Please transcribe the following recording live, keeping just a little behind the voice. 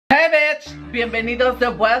Bienvenidos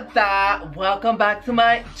de vuelta. Welcome back to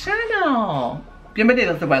my channel.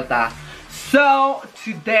 Bienvenidos de vuelta. So,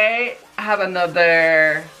 today I have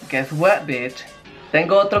another, guess what, bitch?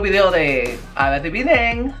 Tengo otro video de,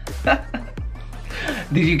 adivinen.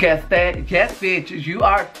 Did you guess that? Yes, bitch, you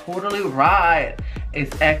are totally right.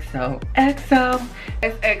 It's EXO. EXO.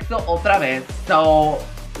 It's EXO otra vez. So,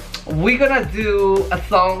 we're gonna do a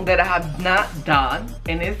song that I have not done,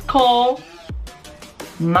 and it's called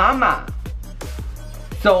Mama.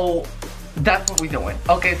 So, that's what we're doing.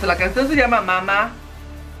 Okay, so la canción se llama Mama.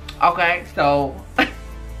 Okay, so,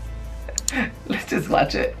 let's just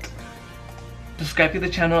watch it. Subscribe to the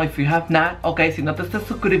channel if you have not. Okay, si no te estás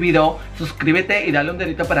suscribido, suscríbete y dale un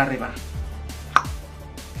dedito para arriba.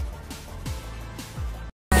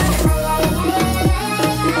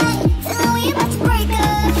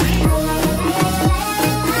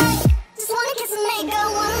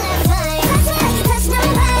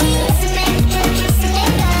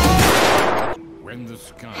 When the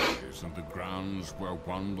skies and the grounds were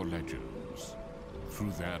one, the legends,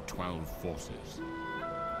 through their 12 forces,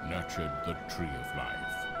 nurtured the tree of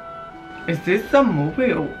life. Is this a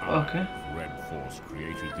movie? Okay. Red Force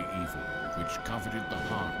created the evil which coveted the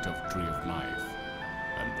heart of Tree of Life,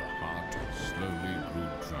 and the heart slowly grew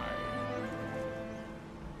dry.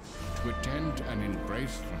 To attend and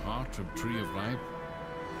embrace the heart of Tree of Life,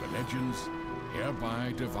 the legends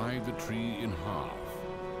hereby divide the tree in half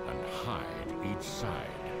and hide each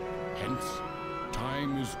side. Hence,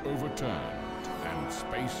 time is overturned and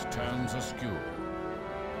space turns askew.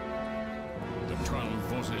 The 12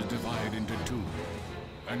 forces divide into two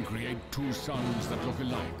and create two suns that look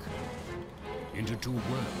alike, into two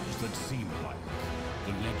worlds that seem alike.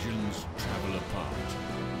 The legends travel apart.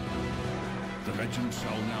 The legends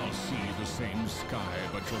shall now see the same sky,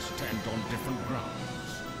 but shall stand on different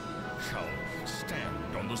grounds. Shall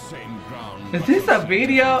stand on the same ground. Is this a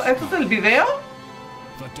video? ¿Esto es el video?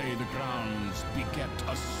 The day the grounds beget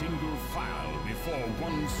a single file before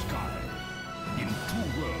one sky. In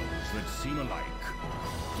two worlds that seem alike,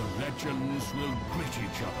 the legends will greet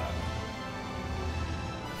each other.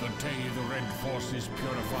 The day the red force is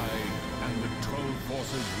purified and the 12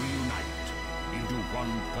 forces reunite into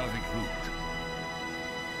one perfect root.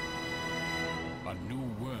 A new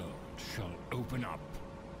world shall open up.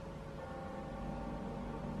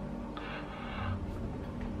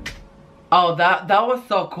 Oh, that was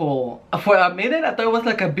so cool. For a minute, I thought it was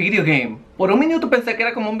like a video game. Por un minuto pensé que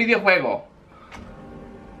era como un videojuego.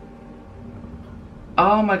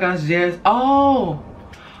 Oh my gosh, yes. Oh.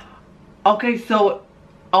 Okay, so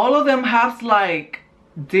all of them have like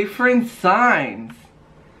different signs.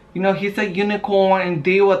 You know, he's a unicorn and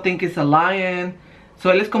Dio I think is a lion. So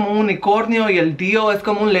él es como un unicornio y el Dio es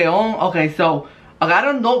como un león. Okay, so I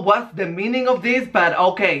don't know what's the meaning of this, but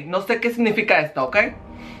okay, no sé qué significa esto, okay?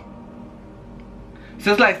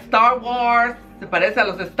 So it's like Star Wars. Se parece a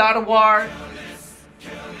los de Star Wars.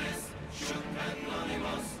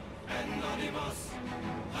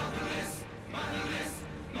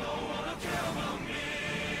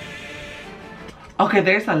 Okay,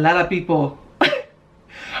 there's a lot of people.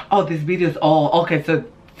 Oh, this video is all okay.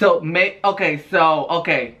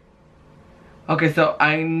 Okay, so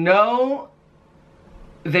I know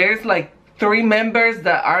there's like 3 members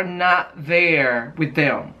that are not there with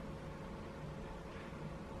them.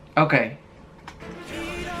 Okay.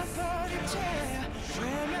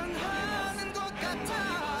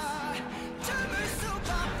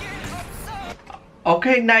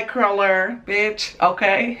 Okay, Nightcrawler, bitch.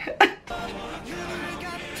 Okay.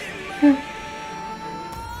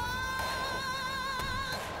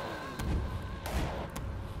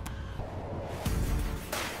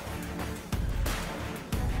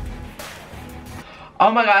 Oh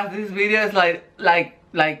my gosh, this video is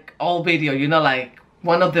like all video, you know, like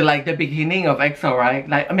one of the the beginning of EXO, right?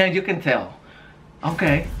 Like, I mean, you can tell.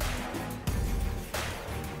 Okay.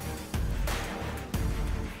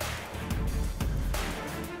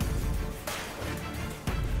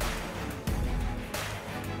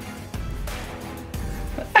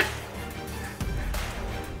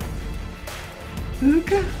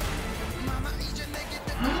 Okay.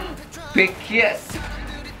 Big kiss.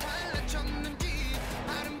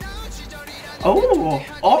 Oh,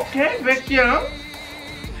 okay, Vicky.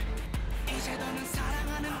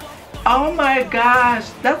 Oh my gosh,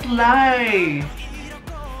 that's live.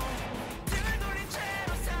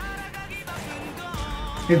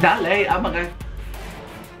 Is that late? Oh my god.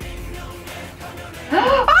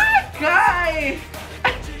 Oh, guys!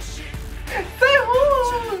 Say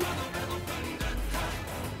who?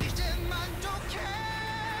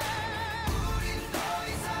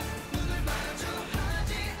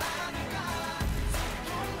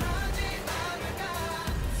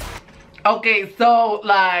 Okay, so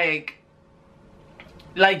like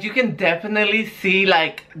you can definitely see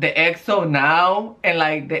like the EXO now and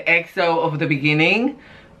like the EXO of the beginning,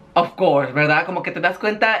 of course, ¿verdad? Como que te das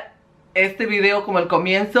cuenta este video como el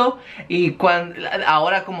comienzo y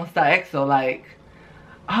ahora como está EXO, like,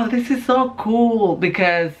 oh, this is so cool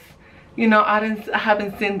because, you know, I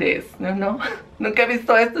haven't seen this, no, nunca he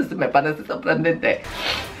visto esto, me parece sorprendente.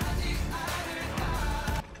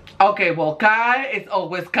 Okay, well, Kai is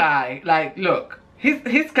always Kai. Like, look,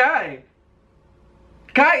 he's Kai.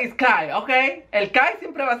 Kai is Kai, okay? El Kai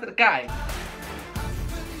siempre va a ser Kai.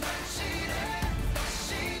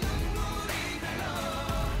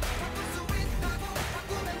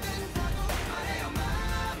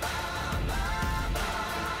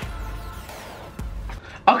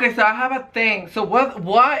 Okay, so I have a thing. So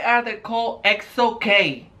why are they called Exo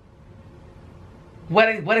K? What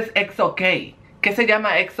is Exo K? ¿Qué se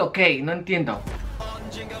llama Exo K? No entiendo.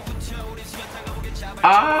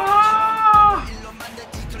 Ah!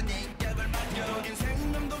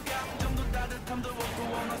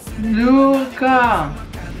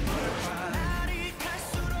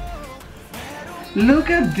 Look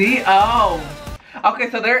at D.O. Okay,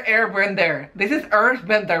 so they're airbender. This is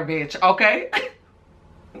earthbender, bitch, okay?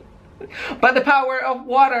 But the power of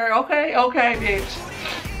water, okay, bitch.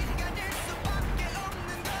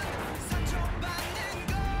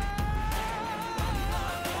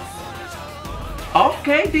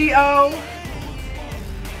 Okay, D.O.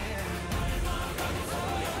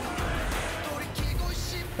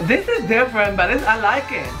 This is different, but I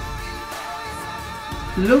like it.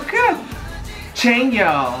 Look at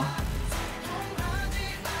Chenyo.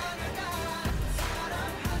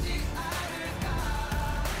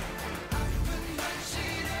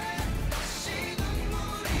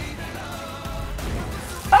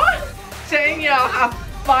 Chenyo, a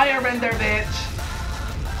firebender, bitch.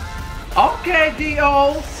 Okay,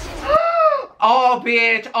 D.O. Oh,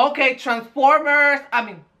 bitch. Okay, Transformers.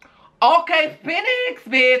 Okay, Phoenix,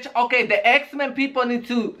 bitch. Okay, the X-Men people need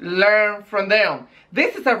to learn from them.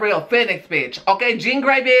 This is a real Phoenix, bitch. Okay, Jean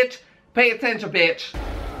Grey, bitch. Pay attention, bitch.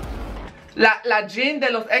 La Jean de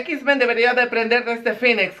los X-Men debería de aprender de este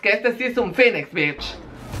Phoenix, que este sí es un Phoenix, bitch.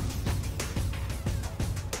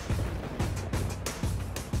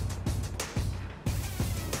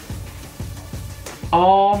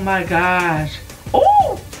 Oh my gosh.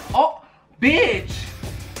 Oh, bitch.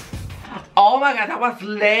 Oh my god, that was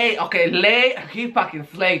Lay. Okay, Lay, he fucking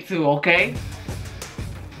slayed too, okay?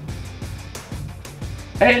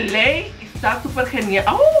 El Lay está super genial.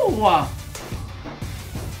 Oh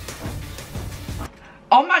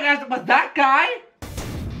my gosh, was that guy?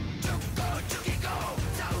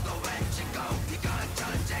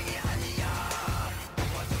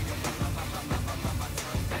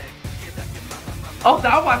 Oh,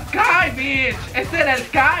 that was Kai, bitch. Ese era el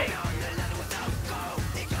Kai.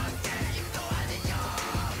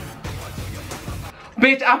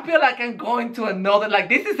 Bitch, I feel like I'm going to another, like,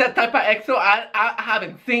 this is the type of EXO I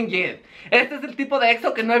haven't seen yet. Este es el tipo de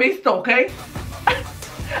EXO que no he visto, okay?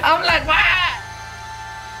 I'm like, what?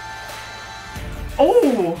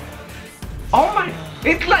 Oh my,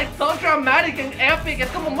 it's like so dramatic and epic.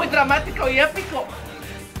 Es como muy dramático y épico.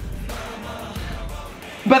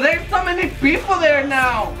 But there's so many people there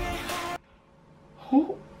now.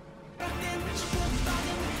 Who?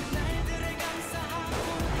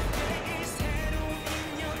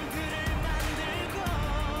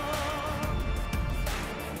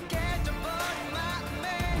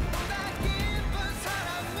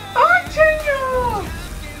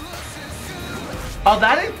 Oh,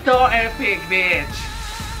 that is so epic, bitch.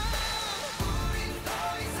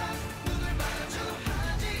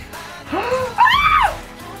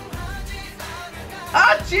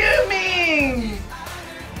 Ah, Xiuming!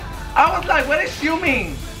 I was like, what is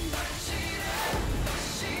Xiuming?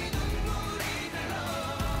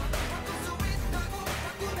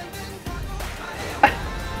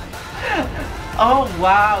 Oh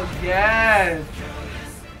wow, yes.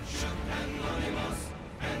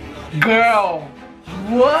 Girl,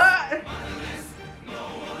 what?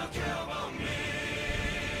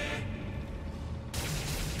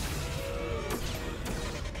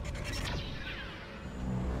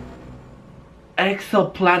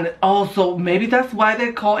 Exoplanet. Also, maybe that's why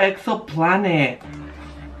they're called exoplanet.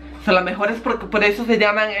 So, la mejor es por eso se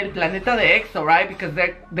llaman el planeta de Exo, right? Because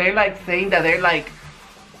they're like saying that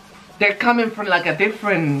they're coming from like a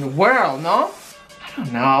different world, no? I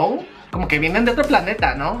don't know. Como que vienen de otro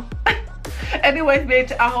planeta, no? Anyways,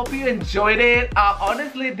 bitch, I hope you enjoyed it.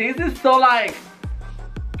 Honestly, this is so like,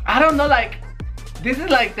 I don't know, like, this is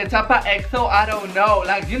like the type of EXO, I don't know.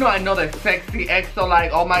 Like, you know, I know the sexy EXO,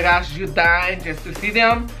 like, oh my gosh, you dying just to see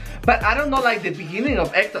them. But I don't know, like, the beginning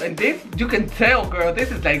of EXO. And this, you can tell, girl,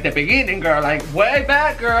 this is like the beginning, girl. Like, way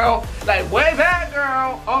back, girl. Like, way back,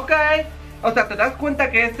 girl. Okay. O sea, te das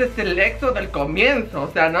cuenta que este es el EXO del comienzo.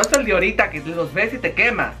 O sea, no es el de ahorita que los ves y te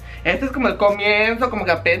quemas. Este es como el comienzo, como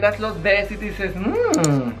que apenas los ves y dices,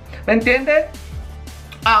 ¿me entiendes?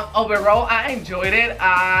 Overall, I enjoyed it.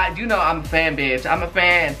 You know, I'm a fan, bitch. I'm a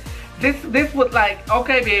fan. This was like,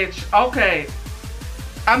 okay, bitch, okay.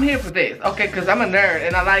 I'm here for this, okay, because I'm a nerd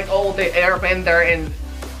and I like all the Airbender and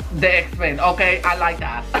the X-Men, okay? I like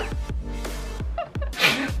that.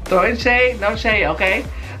 Throwing shade, no shade, okay?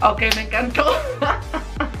 Okay, me encantó.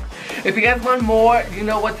 If you guys want more, you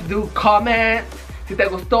know what to do. Comment. Si te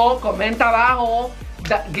gustó, comenta abajo.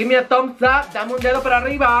 Give me a thumbs up. Dame un dedo para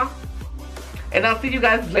arriba. And I'll see you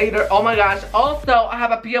guys later. Oh my gosh. Also, I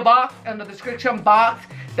have a PO box in the description box.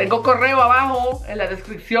 Tengo correo abajo en la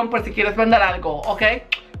descripción por si quieres mandar algo, okay?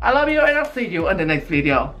 I love you and I'll see you in the next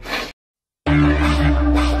video.